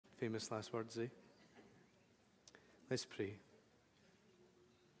Famous last words, eh? Let's pray.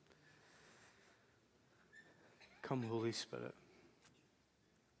 Come, Holy Spirit.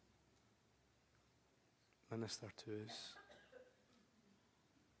 Minister to us.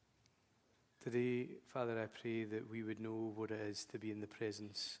 Today, Father, I pray that we would know what it is to be in the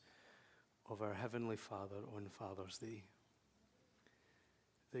presence of our Heavenly Father on Father's Day.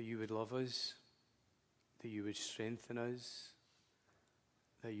 That you would love us, that you would strengthen us,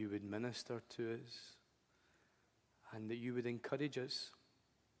 that you would minister to us, and that you would encourage us.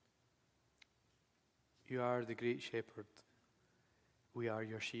 You are the great shepherd. We are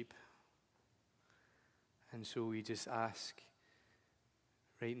your sheep. And so we just ask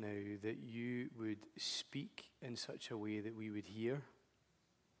right now that you would speak in such a way that we would hear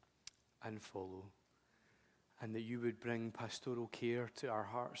and follow, and that you would bring pastoral care to our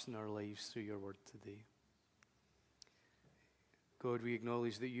hearts and our lives through your word today. God, we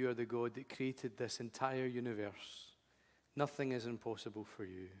acknowledge that you are the God that created this entire universe. Nothing is impossible for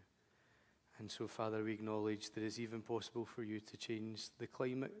you. And so, Father, we acknowledge that it's even possible for you to change the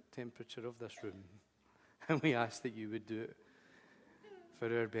climate temperature of this room. And we ask that you would do it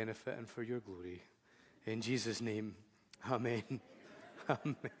for our benefit and for your glory. In Jesus' name, amen.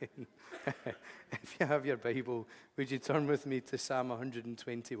 Amen. If you have your Bible, would you turn with me to Psalm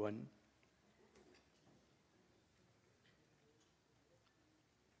 121?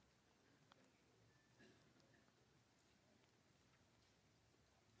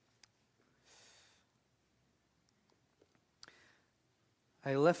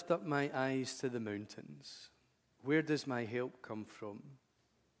 I lift up my eyes to the mountains. Where does my help come from?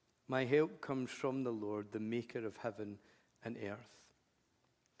 My help comes from the Lord, the maker of heaven and earth.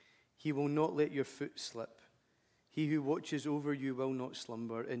 He will not let your foot slip. He who watches over you will not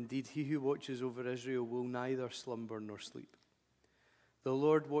slumber. Indeed, he who watches over Israel will neither slumber nor sleep. The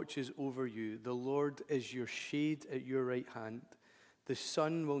Lord watches over you. The Lord is your shade at your right hand. The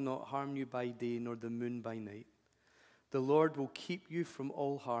sun will not harm you by day, nor the moon by night. The Lord will keep you from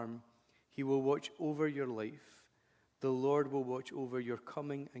all harm. He will watch over your life. The Lord will watch over your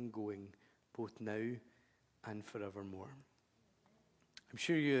coming and going, both now and forevermore. I'm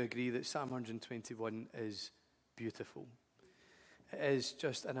sure you agree that Psalm 121 is beautiful. It is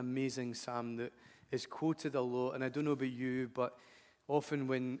just an amazing psalm that is quoted a lot. And I don't know about you, but often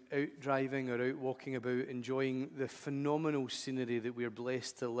when out driving or out walking about, enjoying the phenomenal scenery that we're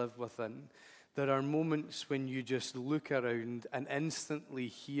blessed to live within, there are moments when you just look around and instantly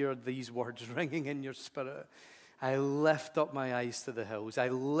hear these words ringing in your spirit. I lift up my eyes to the hills. I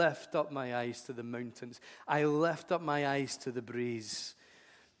lift up my eyes to the mountains. I lift up my eyes to the breeze.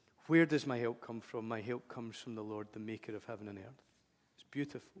 Where does my help come from? My help comes from the Lord, the maker of heaven and earth. It's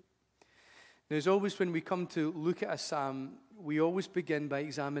beautiful. Now, as always, when we come to look at a psalm, we always begin by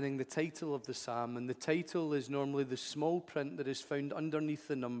examining the title of the psalm. And the title is normally the small print that is found underneath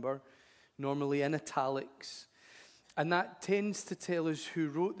the number, normally in italics. And that tends to tell us who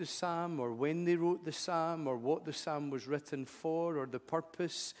wrote the psalm, or when they wrote the psalm, or what the psalm was written for, or the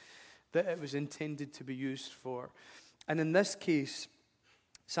purpose that it was intended to be used for. And in this case,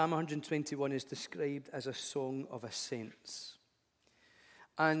 Psalm 121 is described as a song of ascents.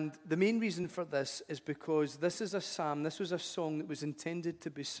 And the main reason for this is because this was a song that was intended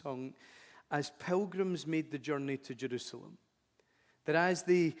to be sung as pilgrims made the journey to Jerusalem. That as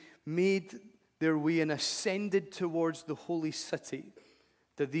they made their way and ascended towards the holy city,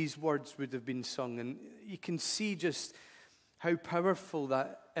 that these words would have been sung. And you can see just how powerful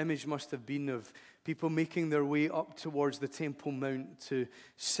that image must have been of people making their way up towards the Temple Mount to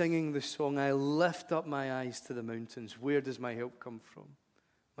singing the song, I lift up my eyes to the mountains. Where does my help come from?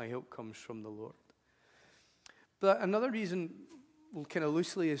 My help comes from the Lord. But another reason, well, kind of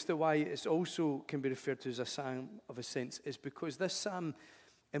loosely, as to why it also can be referred to as a psalm of ascents is because this psalm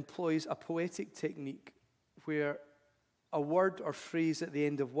employs a poetic technique where a word or phrase at the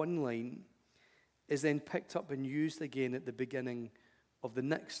end of one line is then picked up and used again at the beginning of the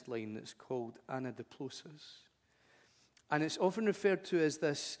next line that's called anadiplosis. And it's often referred to as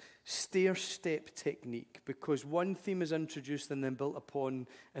this stair-step technique because one theme is introduced and then built upon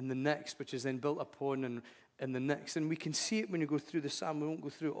in the next, which is then built upon in the next. And we can see it when you go through the psalm. We won't go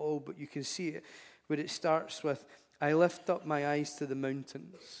through it all, but you can see it where it starts with, I lift up my eyes to the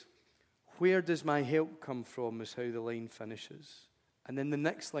mountains. Where does my help come from is how the line finishes. And then the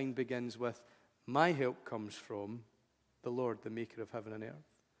next line begins with, my help comes from the Lord, the maker of heaven and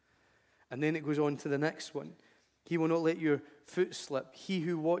earth. And then it goes on to the next one. He will not let your foot slip. He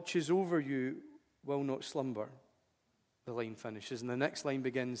who watches over you will not slumber. The line finishes. And the next line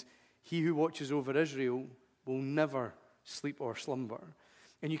begins, he who watches over Israel will never sleep or slumber.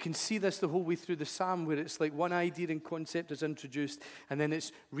 And you can see this the whole way through the psalm, where it's like one idea and concept is introduced, and then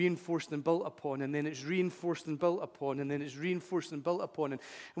it's reinforced and built upon, and then it's reinforced and built upon, and then it's reinforced and built upon. And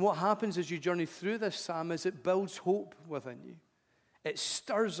what happens as you journey through this psalm is it builds hope within you. It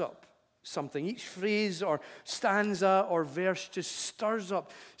stirs up something. Each phrase or stanza or verse just stirs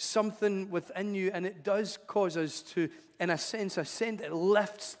up something within you, and it does cause us to, in a sense, ascend. It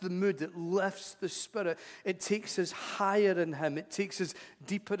lifts the mood. It lifts the spirit. It takes us higher in him. It takes us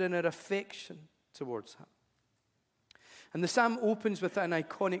deeper in our affection towards him. And the psalm opens with an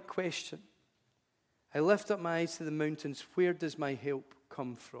iconic question. I lift up my eyes to the mountains. Where does my help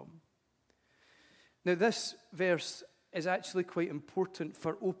come from? Now, this verse is actually quite important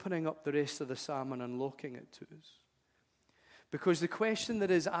for opening up the rest of the psalm and unlocking it to us. Because the question that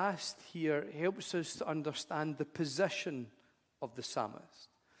is asked here helps us to understand the position of the psalmist,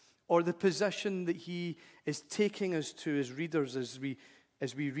 or the position that he is taking us to as readers as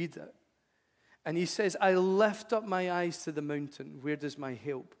we read it. And he says, I lift up my eyes to the mountain. Where does my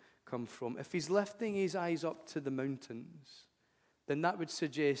help come from? If he's lifting his eyes up to the mountains, then that would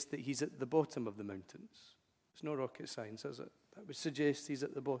suggest that he's at the bottom of the mountains. It's no rocket science, is it? That would suggest he's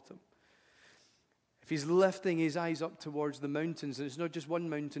at the bottom. If he's lifting his eyes up towards the mountains, and it's not just one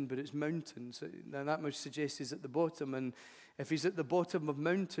mountain, but it's mountains, then that must suggest he's at the bottom. And if he's at the bottom of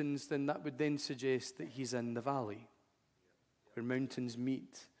mountains, then that would then suggest that he's in the valley, where mountains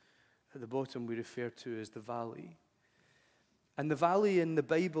meet. At the bottom we refer to as the valley. And the valley in the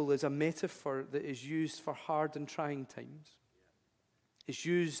Bible is a metaphor that is used for hard and trying times. It's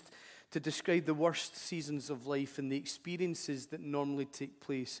used to describe the worst seasons of life and the experiences that normally take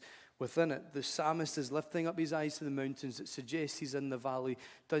place within it. The psalmist is lifting up his eyes to the mountains. It suggests he's in the valley.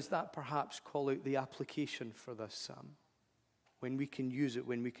 Does that perhaps call out the application for this psalm? When we can use it,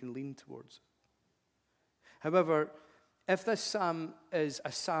 when we can lean towards it. However, if this psalm is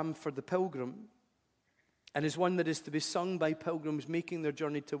a psalm for the pilgrim, and is one that is to be sung by pilgrims making their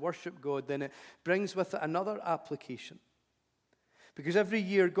journey to worship God, then it brings with it another application. Because every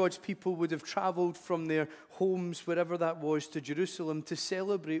year God's people would have traveled from their homes, wherever that was, to Jerusalem to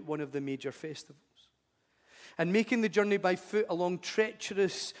celebrate one of the major festivals. And making the journey by foot along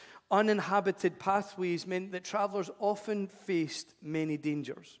treacherous, uninhabited pathways meant that travelers often faced many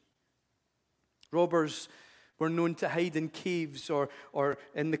dangers. Robbers were known to hide in caves or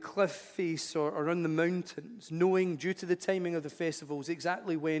in the cliff face or on the mountains, knowing, due to the timing of the festivals,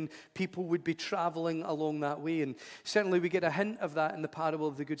 exactly when people would be traveling along that way. And certainly we get a hint of that in the parable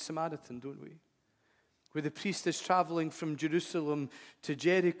of the Good Samaritan, don't we? Where the priest is traveling from Jerusalem to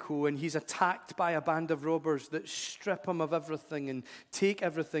Jericho, and he's attacked by a band of robbers that strip him of everything and take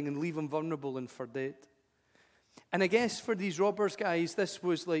everything and leave him vulnerable and for dead. And I guess for these robbers, guys, this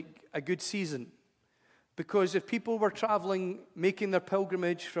was like a good season. Because if people were traveling, making their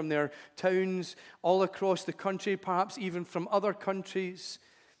pilgrimage from their towns all across the country, perhaps even from other countries,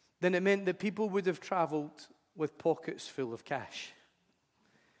 then it meant that people would have traveled with pockets full of cash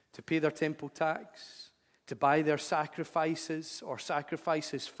to pay their temple tax, to buy their sacrifices or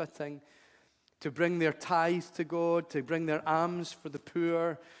sacrifices fitting, to bring their tithe to God, to bring their alms for the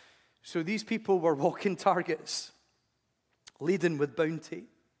poor. So these people were walking targets, laden with bounty.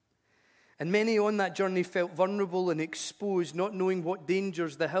 And many on that journey felt vulnerable and exposed, not knowing what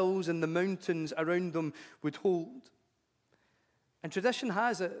dangers the hills and the mountains around them would hold. And tradition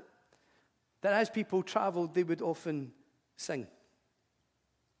has it that as people traveled, they would often sing.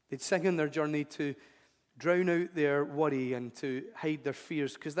 They'd sing on their journey to drown out their worry and to hide their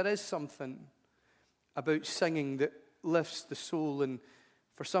fears, because there is something about singing that lifts the soul. And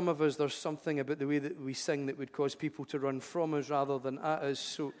for some of us, there's something about the way that we sing that would cause people to run from us rather than at us.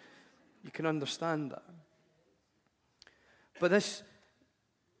 So you can understand that. But this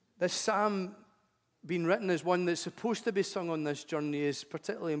psalm being written as one that's supposed to be sung on this journey is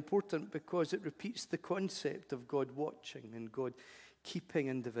particularly important because it repeats the concept of God watching and God keeping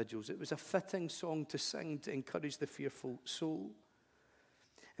individuals. It was a fitting song to sing to encourage the fearful soul.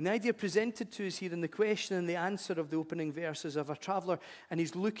 And the idea presented to us here in the question and the answer of the opening verses of a traveller, and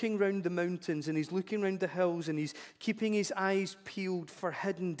he's looking round the mountains and he's looking round the hills and he's keeping his eyes peeled for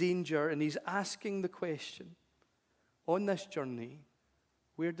hidden danger, and he's asking the question, on this journey,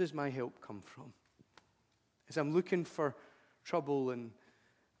 where does my help come from? As I'm looking for trouble and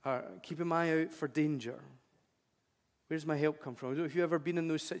keeping my eye out for danger, where's my help come from? I don't know if you've ever been in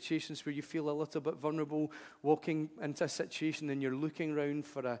those situations where you feel a little bit vulnerable, walking into a situation and you're looking around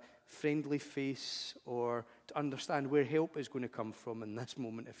for a friendly face or to understand where help is going to come from in this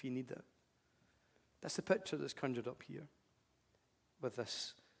moment if you need it. That's the picture that's conjured up here with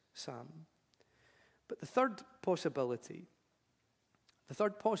this psalm. But the third possibility The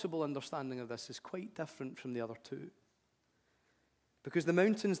third possible understanding of this is quite different from the other two. Because the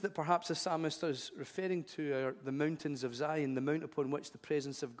mountains that perhaps the psalmist is referring to are the mountains of Zion, the mount upon which the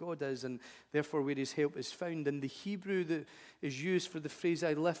presence of God is, and therefore where his help is found. And the Hebrew that is used for the phrase,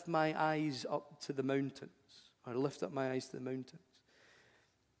 I lift my eyes up to the mountains, or lift up my eyes to the mountains.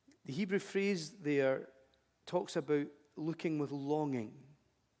 The Hebrew phrase there talks about looking with longing,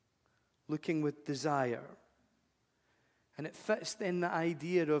 looking with desire. And it fits then the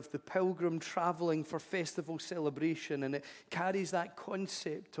idea of the pilgrim traveling for festival celebration, and it carries that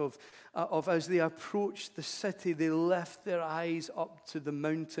concept of as they approach the city, they lift their eyes up to the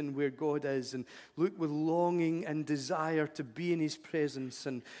mountain where God is and look with longing and desire to be in his presence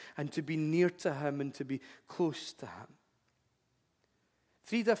and to be near to him and to be close to him.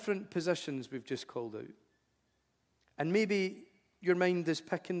 3 different positions we've just called out. And maybe your mind is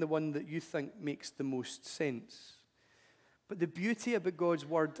picking the one that you think makes the most sense. But the beauty about God's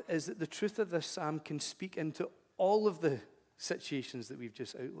word is that the truth of this psalm can speak into all of the situations that we've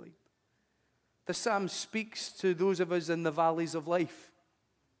just outlined. The psalm speaks to those of us in the valleys of life.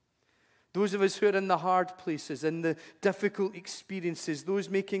 Those of us who are in the hard places, in the difficult experiences, those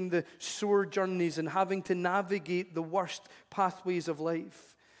making the sore journeys and having to navigate the worst pathways of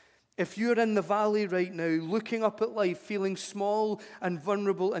life. If you're in the valley right now, looking up at life, feeling small and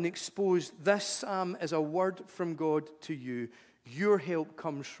vulnerable and exposed, this psalm is a word from God to you. Your help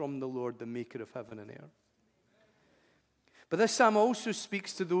comes from the Lord, the maker of heaven and earth. But this psalm also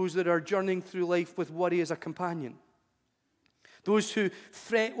speaks to those that are journeying through life with worry as a companion. Those who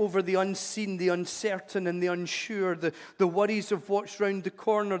fret over the unseen, the uncertain, and the unsure, the worries of what's round the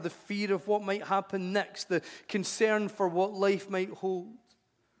corner, the fear of what might happen next, the concern for what life might hold.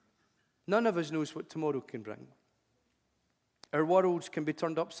 None of us knows what tomorrow can bring. Our worlds can be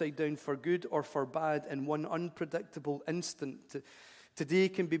turned upside down for good or for bad in one unpredictable instant. Today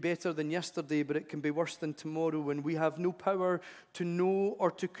can be better than yesterday, but it can be worse than tomorrow, and we have no power to know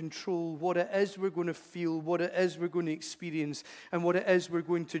or to control what it is we're going to feel, what it is we're going to experience, and what it is we're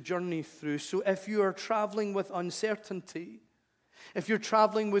going to journey through. So if you are traveling with uncertainty, if you're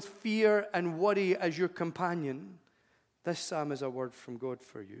traveling with fear and worry as your companion, this psalm is a word from God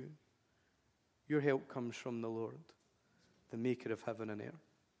for you. Your help comes from the Lord, the maker of heaven and earth.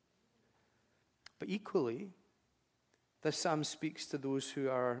 But equally, this psalm speaks to those who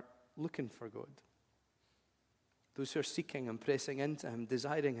are looking for God, those who are seeking Him, pressing into Him,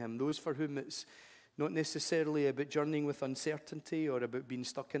 desiring Him, those for whom it's not necessarily about journeying with uncertainty or about being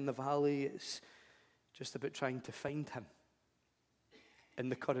stuck in the valley. It's just about trying to find Him in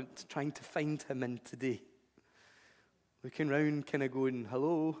the current, trying to find Him in today. Looking around, kind of going,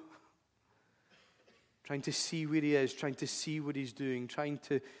 hello. Trying to see where He is, trying to see what He's doing, trying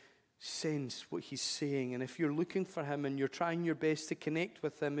to sense what He's saying. And if you're looking for Him and you're trying your best to connect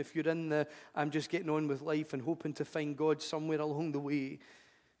with Him, if you're in the I'm just getting on with life and hoping to find God somewhere along the way,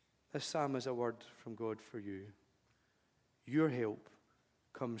 this psalm is a word from God for you. Your help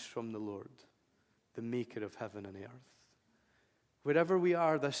comes from the Lord, the maker of heaven and earth. Wherever we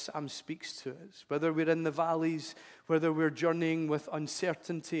are, this psalm speaks to us. Whether we're in the valleys, whether we're journeying with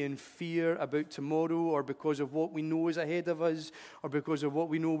uncertainty and fear about tomorrow, or because of what we know is ahead of us, or because of what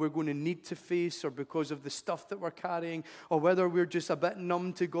we know we're going to need to face, or because of the stuff that we're carrying, or whether we're just a bit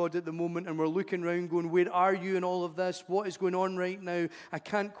numb to God at the moment and we're looking around going, where are you in all of this? What is going on right now? I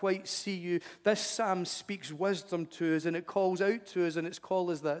can't quite see you. This psalm speaks wisdom to us, and it calls out to us, and its call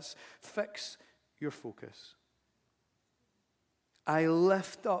is this: fix your focus. I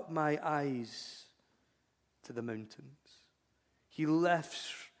lift up my eyes to the mountains. He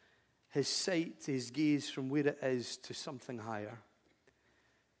lifts his sight, his gaze from where it is to something higher.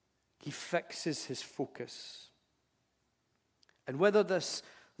 He fixes his focus. And whether this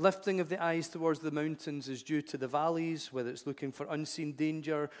lifting of the eyes towards the mountains is due to the valleys, whether it's looking for unseen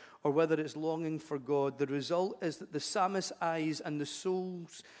danger, or whether it's longing for God, the result is that the psalmist's eyes and the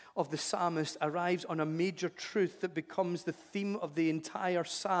souls of the psalmist arrives on a major truth that becomes the theme of the entire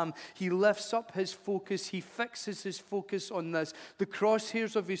psalm. He lifts up his focus. He fixes his focus on this. The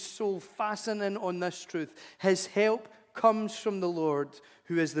crosshairs of his soul fasten in on this truth. His help comes from the Lord,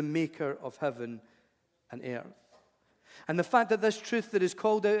 who is the maker of heaven and earth. And the fact that this truth that is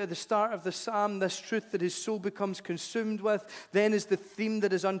called out at the start of the psalm, this truth that his soul becomes consumed with, then is the theme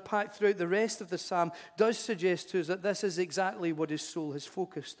that is unpacked throughout the rest of the psalm, does suggest to us that this is exactly what his soul has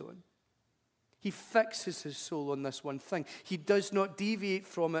focused on. He fixes his soul on this one thing. He does not deviate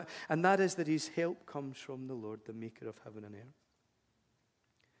from it, and that is that his help comes from the Lord, the maker of heaven and earth.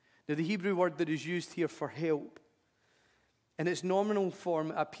 Now, the Hebrew word that is used here for help, in its nominal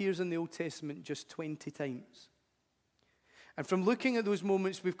form, appears in the Old Testament just 20 times. And from looking at those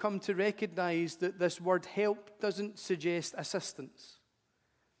moments, we've come to recognize that this word help doesn't suggest assistance.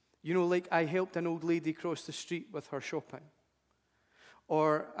 You know, like I helped an old lady cross the street with her shopping.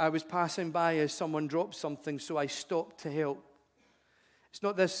 Or I was passing by as someone dropped something, so I stopped to help. It's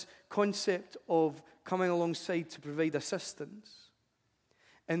not this concept of coming alongside to provide assistance.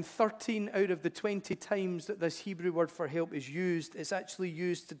 And 13 out of the 20 times that this Hebrew word for help is used, it's actually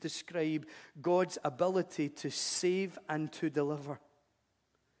used to describe God's ability to save and to deliver.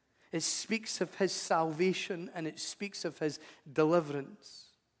 It speaks of his salvation and it speaks of his deliverance.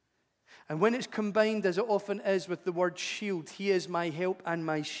 And when it's combined, as it often is, with the word shield, he is my help and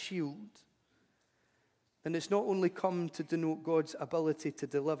my shield, then it's not only come to denote God's ability to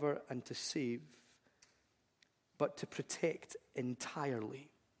deliver and to save, but to protect entirely.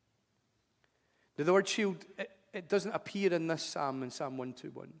 Now, the word shield, it doesn't appear in this psalm, in Psalm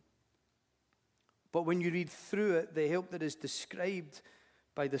 121. But when you read through it, the help that is described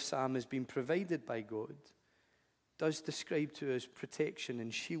by the psalm as being provided by God does describe to us protection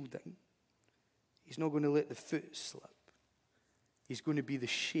and shielding. He's not going to let the foot slip. He's going to be the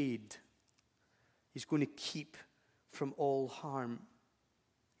shade. He's going to keep from all harm.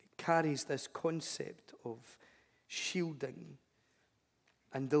 It carries this concept of shielding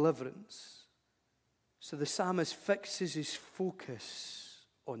and deliverance. So the psalmist fixes his focus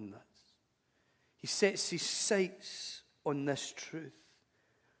on this. He sets his sights on this truth.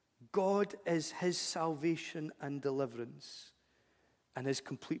 God is his salvation and deliverance and his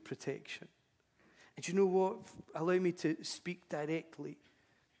complete protection. And you know what? Allow me to speak directly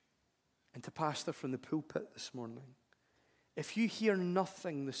and to pastor from the pulpit this morning. If you hear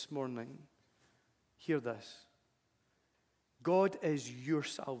nothing this morning, hear this. God is your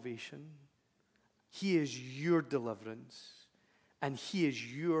salvation. He is your deliverance. And he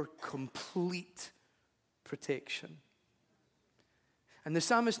is your complete protection. And the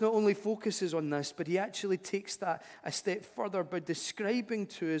psalmist not only focuses on this, but he actually takes that a step further by describing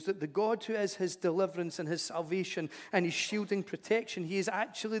to us that the God who is his deliverance and his salvation and his shielding protection, he is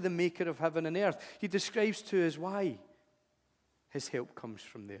actually the maker of heaven and earth. He describes to us why his help comes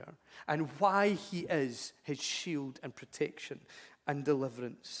from there and why he is his shield and protection and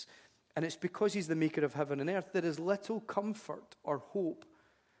deliverance. And it's because he's the maker of heaven and earth. There is little comfort or hope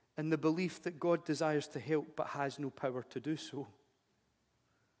in the belief that God desires to help but has no power to do so.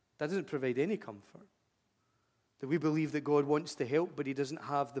 That doesn't provide any comfort. That we believe that God wants to help, but he doesn't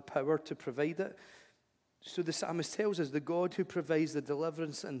have the power to provide it. So the psalmist tells us the God who provides the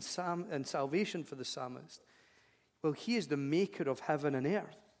deliverance and salvation for the psalmist, well, he is the maker of heaven and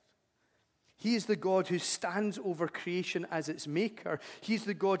earth. He is the God who stands over creation as its maker. He's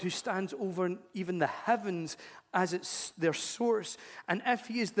the God who stands over even the heavens as its their source. And if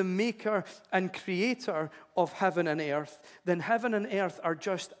he is the maker and creator of heaven and earth, then heaven and earth are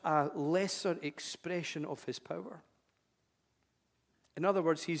just a lesser expression of his power. In other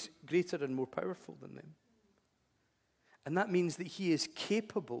words, he's greater and more powerful than them. And that means that he is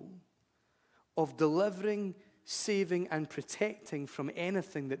capable of delivering, saving, and protecting from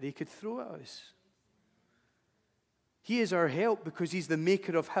anything that they could throw at us. He is our help because he's the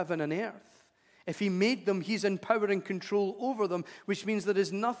maker of heaven and earth. If he made them, he's in power and control over them, which means there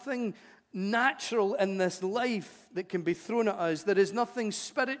is nothing natural in this life that can be thrown at us. There is nothing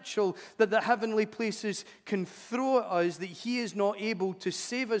spiritual that the heavenly places can throw at us that he is not able to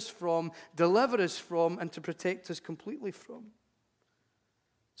save us from, deliver us from, and to protect us completely from.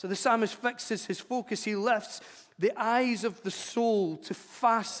 So the psalmist fixes his focus. He lifts the eyes of the soul to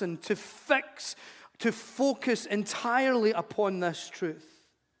fasten, to fix, to focus entirely upon this truth.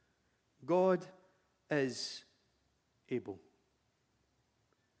 God is able.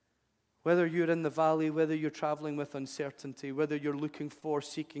 Whether you're in the valley, whether you're traveling with uncertainty, whether you're looking for,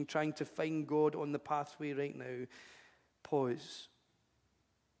 seeking, trying to find God on the pathway right now, pause.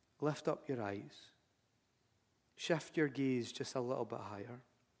 Lift up your eyes. Shift your gaze just a little bit higher.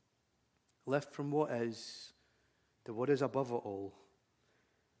 Lift from what is to what is above it all.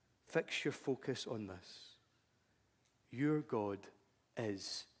 Fix your focus on this. Your God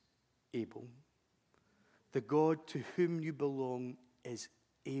is able. The God to whom you belong is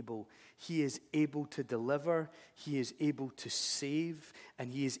able. He is able to deliver, he is able to save,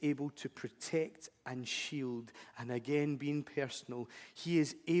 and he is able to protect and shield. And again, being personal, he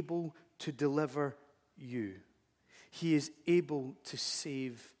is able to deliver you. He is able to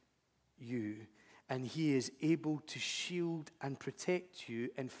save you. And he is able to shield and protect you.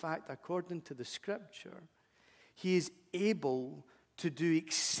 In fact, according to the scripture, he is able to do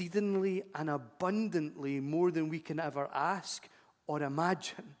exceedingly and abundantly more than we can ever ask or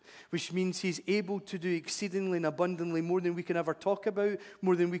imagine, which means he's able to do exceedingly and abundantly more than we can ever talk about,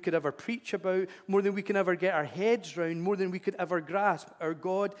 more than we could ever preach about, more than we can ever get our heads round, more than we could ever grasp. Our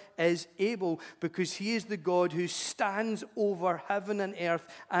God is able, because he is the God who stands over heaven and earth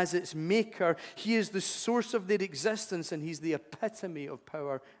as its maker. He is the source of their existence, and he's the epitome of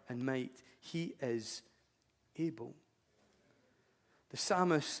power and might. He is able. The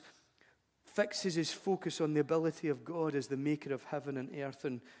psalmist fixes his focus on the ability of God as the maker of heaven and earth.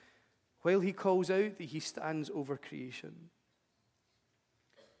 And while he calls out that he stands over creation,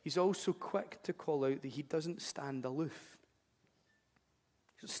 he's also quick to call out that he doesn't stand aloof.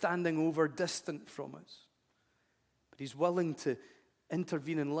 He's standing over, distant from us. But he's willing to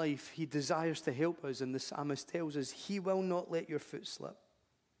intervene in life. He desires to help us. And the psalmist tells us, he will not let your foot slip.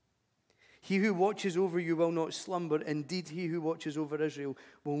 He who watches over you will not slumber. Indeed, he who watches over Israel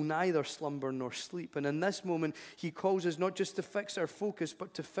will neither slumber nor sleep. And in this moment, he calls us not just to fix our focus,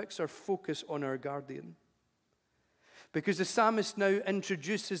 but to fix our focus on our guardian. Because the psalmist now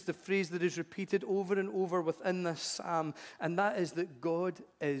introduces the phrase that is repeated over and over within this psalm, and that is that God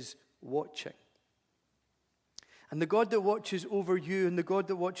is watching. And the God that watches over you and the God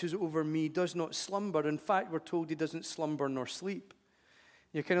that watches over me does not slumber. In fact, we're told he doesn't slumber nor sleep.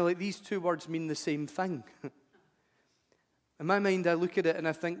 You're kind of like, these two words mean the same thing. In my mind, I look at it and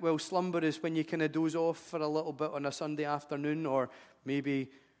I think, well, slumber is when you kind of doze off for a little bit on a Sunday afternoon, or maybe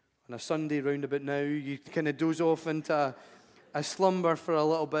on a Sunday round about now, you kind of doze off into a slumber for a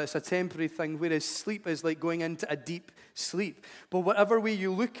little bit. It's a temporary thing, whereas sleep is like going into a deep sleep. But whatever way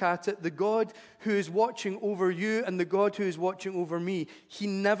you look at it, the God who is watching over you and the God who is watching over me, he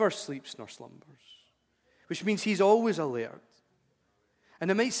never sleeps nor slumbers, which means he's always alert. And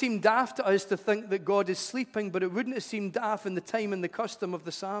it might seem daft to us to think that God is sleeping, but it wouldn't have seemed daft in the time and the custom of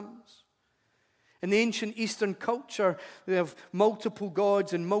the Psalms. In the ancient Eastern culture, they have multiple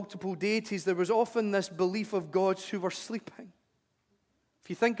gods and multiple deities. There was often this belief of gods who were sleeping. If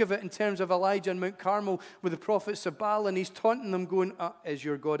you think of it in terms of Elijah and Mount Carmel with the prophets of Baal, and he's taunting them going, is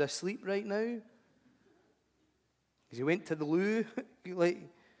your God asleep right now? Because he went to the loo?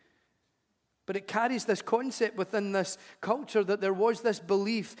 But it carries this concept within this culture that there was this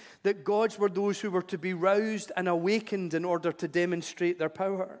belief that gods were those who were to be roused and awakened in order to demonstrate their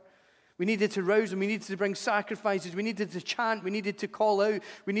power. We needed to rouse them. We needed to bring sacrifices. We needed to chant. We needed to call out.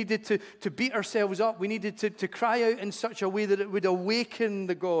 We needed to beat ourselves up. We needed to cry out in such a way that it would awaken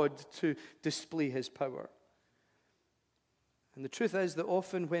the God to display his power. And the truth is that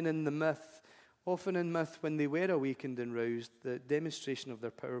often in myth, when they were awakened and roused, the demonstration of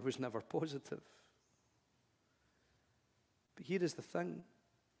their power was never positive. But here is the thing.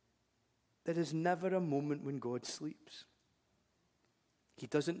 There is never a moment when God sleeps. He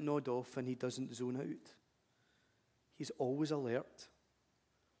doesn't nod off and he doesn't zone out. He's always alert,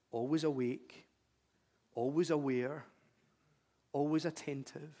 always awake, always aware, always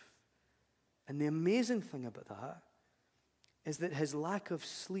attentive. And the amazing thing about that is that his lack of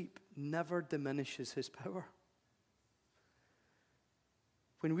sleep never diminishes his power.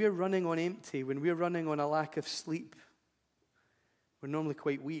 When we're running on empty, when we're running on a lack of sleep, we're normally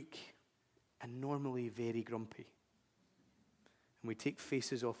quite weak and normally very grumpy. And we take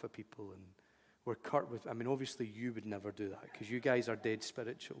faces off of people and we're curt with, obviously you would never do that because you guys are dead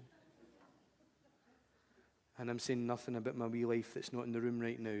spiritual. And I'm saying nothing about my wee life that's not in the room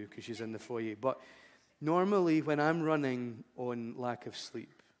right now because she's in the foyer. But normally, when I'm running on lack of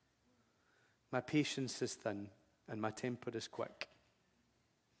sleep, my patience is thin and my temper is quick.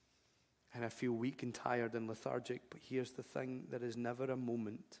 And I feel weak and tired and lethargic. But here's the thing, there is never a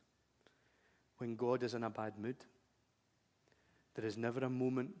moment when God is in a bad mood. There is never a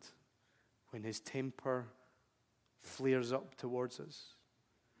moment when his temper flares up towards us.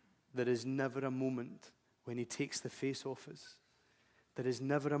 There is never a moment when he takes the face off us. There is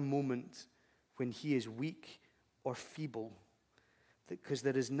never a moment when he is weak or feeble, because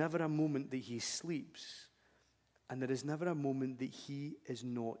there is never a moment that he sleeps, and there is never a moment that he is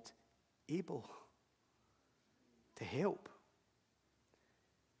not able to help.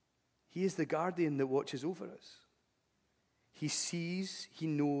 He is the guardian that watches over us. He sees, he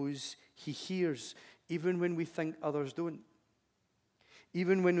knows, he hears, even when we think others don't.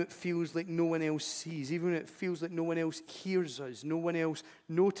 Even when it feels like no one else sees, even when it feels like no one else hears us, no one else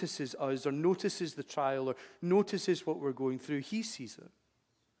notices us or notices the trial or notices what we're going through, he sees it.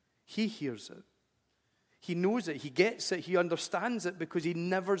 He hears it. He knows it. He gets it. He understands it because he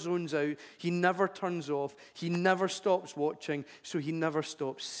never zones out. He never turns off. He never stops watching, so he never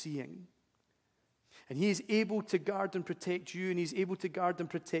stops seeing. And he is able to guard and protect you, and he's able to guard and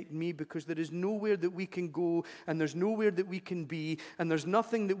protect me, because there is nowhere that we can go, and there's nowhere that we can be, and there's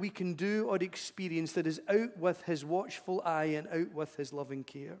nothing that we can do or experience that is out with his watchful eye and out with his loving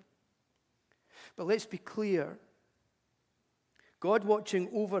care. But let's be clear. God watching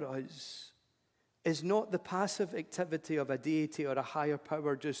over us is not the passive activity of a deity or a higher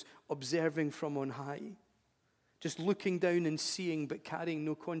power just observing from on high, just looking down and seeing but carrying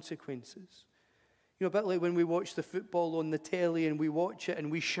no consequences. You know, a bit like when we watch the football on the telly and we watch it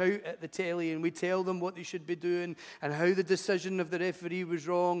and we shout at the telly and we tell them what they should be doing and how the decision of the referee was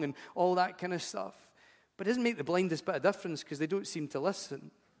wrong and all that kind of stuff. But it doesn't make the blindest bit of difference because they don't seem to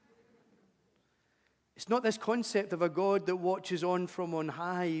listen. It's not this concept of a God that watches on from on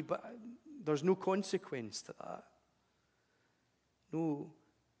high, but there's no consequence to that. No,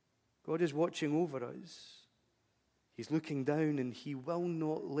 God is watching over us. He's looking down and he will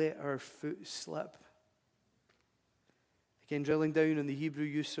not let our foot slip. Again, drilling down on the Hebrew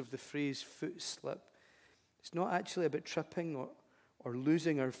use of the phrase foot slip, it's not actually about tripping or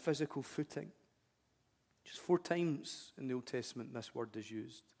losing our physical footing. Just 4 times in the Old Testament this word is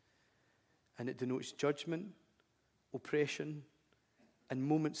used. And it denotes judgment, oppression, and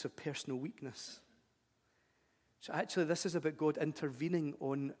moments of personal weakness. So actually, this is about God intervening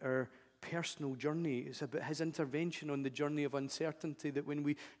on our personal journey. It's about his intervention on the journey of uncertainty, that when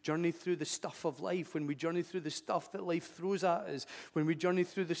we journey through the stuff of life, when we journey through the stuff that life throws at us, when we journey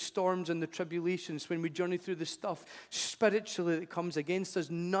through the storms and the tribulations, when we journey through the stuff spiritually that comes against us,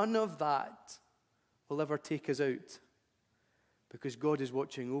 none of that will ever take us out. Because God is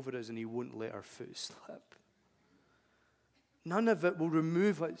watching over us and he won't let our foot slip. None of it will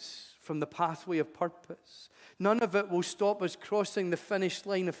remove us from the pathway of purpose. None of it will stop us crossing the finish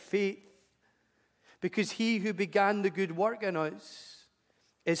line of faith. Because he who began the good work in us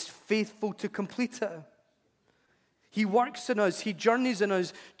is faithful to complete it. He works in us, he journeys in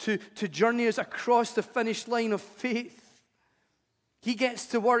us to journey us across the finish line of faith. He gets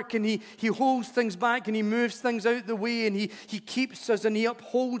to work and he holds things back and he moves things out the way and he keeps us and he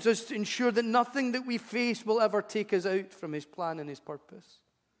upholds us to ensure that nothing that we face will ever take us out from his plan and his purpose.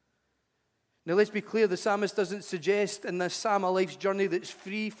 Now let's be clear, the psalmist doesn't suggest in this psalm a life's journey that's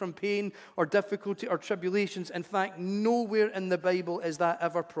free from pain or difficulty or tribulations. In fact, nowhere in the Bible is that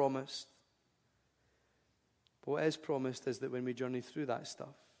ever promised. But what is promised is that when we journey through that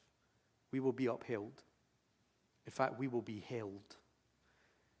stuff, we will be upheld. In fact, we will be held.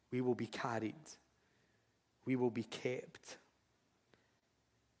 We will be carried. We will be kept.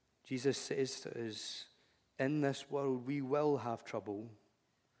 Jesus says to us, in this world we will have trouble,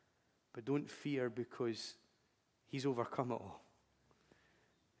 but don't fear because he's overcome it all.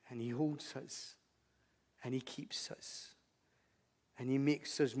 And he holds us, and he keeps us, and he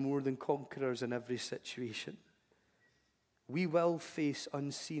makes us more than conquerors in every situation. We will face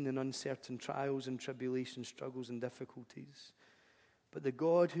unseen and uncertain trials and tribulations, struggles and difficulties. But the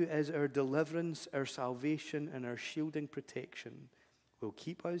God who is our deliverance, our salvation, and our shielding protection will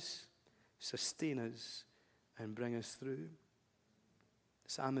keep us, sustain us, and bring us through.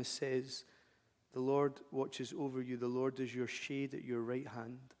 The psalmist says, the Lord watches over you. The Lord is your shade at your right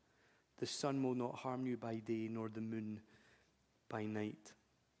hand. The sun will not harm you by day, nor the moon by night.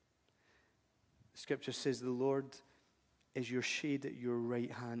 The scripture says the Lord is your shade at your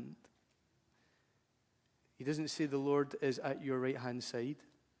right hand. He doesn't say the Lord is at your right-hand side.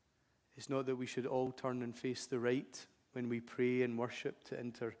 It's not that we should all turn and face the right when we pray and worship to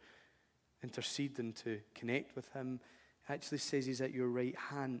intercede and to connect with him. It actually says he's at your right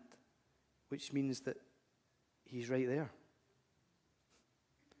hand, which means that he's right there.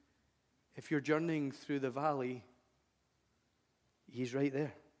 If you're journeying through the valley, he's right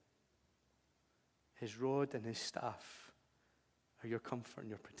there. His rod and his staff are your comfort and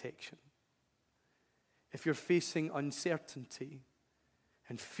your protection. If you're facing uncertainty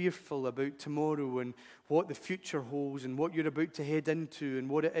and fearful about tomorrow and what the future holds and what you're about to head into and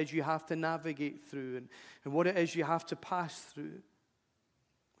what it is you have to navigate through and what it is you have to pass through,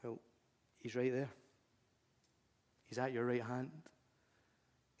 well, he's right there. He's at your right hand.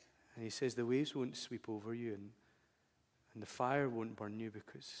 And he says the waves won't sweep over you and the fire won't burn you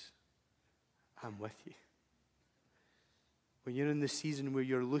because I'm with you. When you're in the season where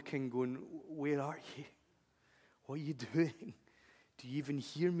you're looking, going, where are you? What are you doing? Do you even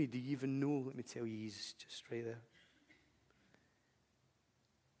hear me? Do you even know? Let me tell you, he's just right there.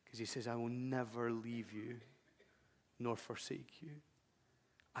 Because he says, I will never leave you nor forsake you.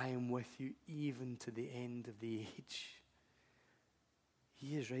 I am with you even to the end of the age.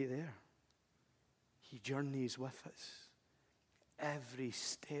 He is right there. He journeys with us every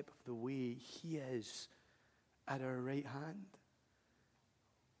step of the way. He is at our right hand.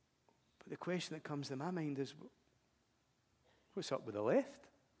 But the question that comes to my mind is, what's up with the left?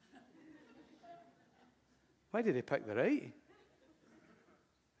 Why did he pick the right?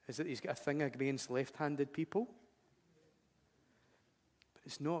 Is it he's got a thing against left-handed people? But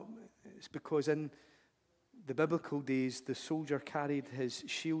it's not. It's because in the biblical days, the soldier carried his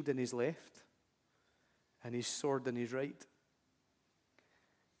shield in his left and his sword in his right.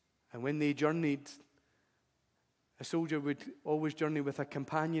 And when they journeyed, a soldier would always journey with a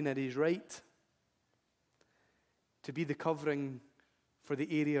companion at his right to be the covering for the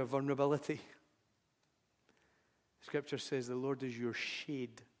area of vulnerability. Scripture says the Lord is your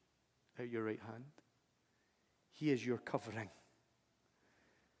shade at your right hand. He is your covering.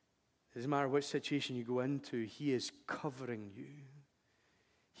 It doesn't matter what situation you go into, He is covering you.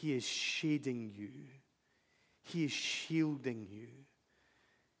 He is shading you. He is shielding you.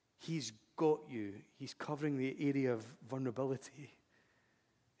 He's got you. He's covering the area of vulnerability,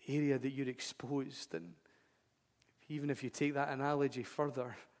 the area that you're exposed. And even if you take that analogy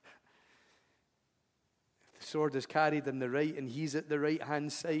further, the sword is carried in the right and He's at the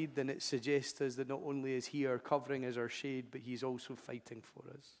right-hand side, then it suggests to us that not only is He our covering as our shade, but He's also fighting for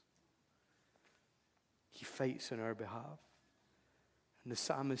us. He fights on our behalf. And the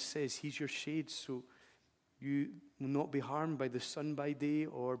psalmist says He's your shade, so you will not be harmed by the sun by day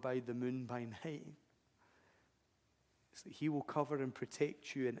or by the moon by night. It's that He will cover and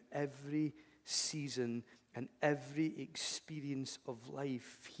protect you in every season and every experience of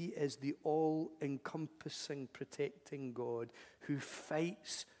life. He is the all-encompassing, protecting God who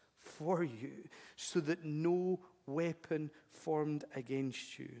fights for you so that no weapon formed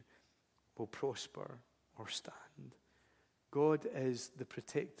against you will prosper or stand. God is the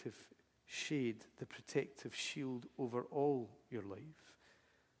protective shade, the protective shield over all your life.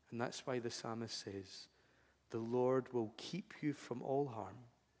 And that's why the psalmist says, the Lord will keep you from all harm.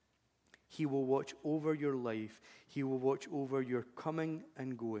 He will watch over your life. He will watch over your coming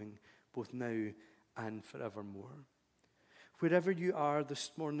and going, both now and forevermore. Wherever you are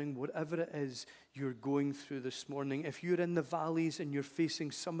this morning, whatever it is you're going through this morning, if you're in the valleys and you're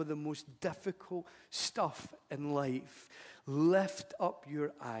facing some of the most difficult stuff in life, lift up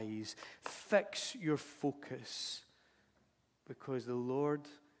your eyes, fix your focus, because the Lord,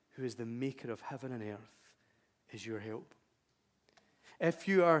 who is the maker of heaven and earth, is your help. If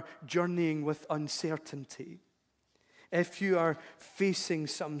you are journeying with uncertainty, if you are facing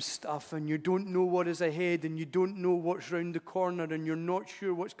some stuff and you don't know what is ahead and you don't know what's round the corner and you're not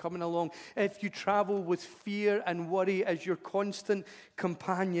sure what's coming along, if you travel with fear and worry as your constant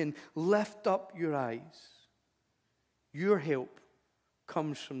companion, lift up your eyes. Your help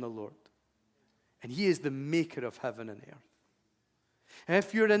comes from the Lord, and He is the maker of heaven and earth. And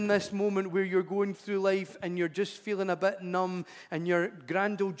if you're in this moment where you're going through life and you're just feeling a bit numb and you're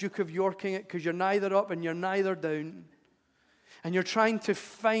Grand Old Duke of Yorking it because you're neither up and you're neither down, and you're trying to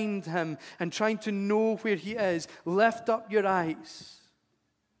find Him and trying to know where He is, lift up your eyes.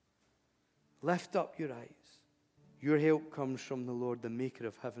 Lift up your eyes. Your help comes from the Lord, the maker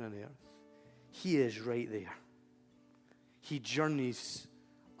of heaven and earth. He is right there. He journeys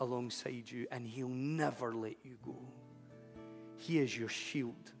alongside you and He'll never let you go. He is your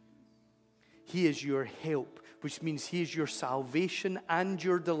shield. He is your help, which means He is your salvation and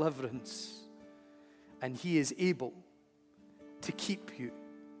your deliverance. And He is able to keep you,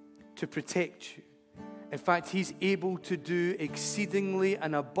 to protect you. In fact, He's able to do exceedingly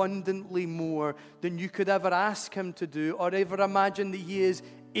and abundantly more than you could ever ask Him to do or ever imagine that He is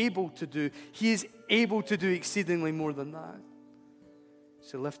able to do. He is able to do exceedingly more than that.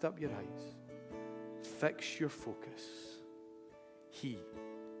 So lift up your eyes. Fix your focus. He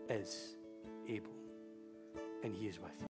is able, and He is with you.